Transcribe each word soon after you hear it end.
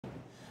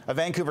A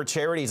Vancouver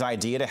charity's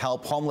idea to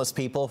help homeless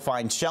people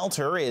find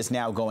shelter is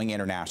now going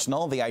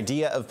international. The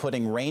idea of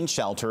putting rain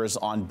shelters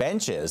on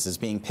benches is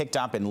being picked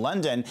up in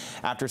London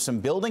after some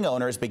building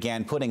owners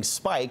began putting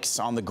spikes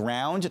on the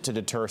ground to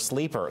deter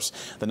sleepers.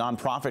 The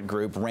nonprofit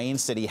group Rain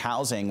City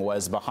Housing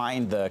was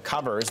behind the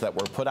covers that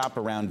were put up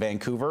around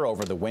Vancouver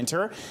over the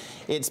winter.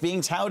 It's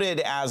being touted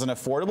as an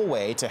affordable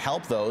way to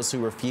help those who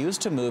refuse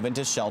to move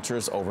into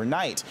shelters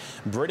overnight.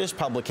 British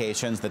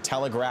publications The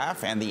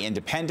Telegraph and The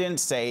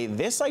Independent say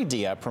this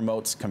idea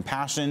promotes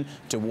compassion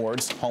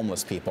towards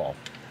homeless people.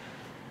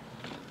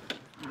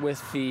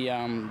 With the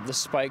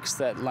spikes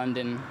that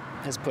London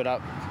has put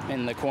up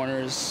in the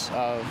corners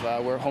of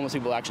where homeless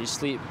people actually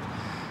sleep,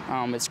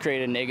 it's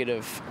created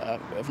negative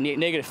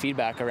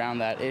feedback around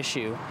that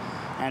issue.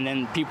 And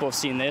then people have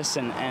seen this,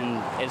 and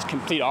it's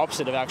complete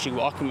opposite of actually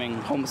welcoming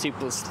homeless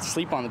people to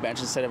sleep on the bench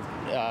instead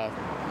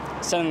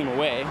of sending them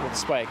away with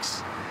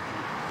spikes.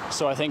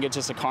 So I think it's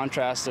just a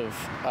contrast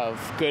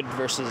of good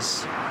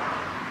versus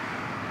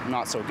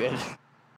not so good.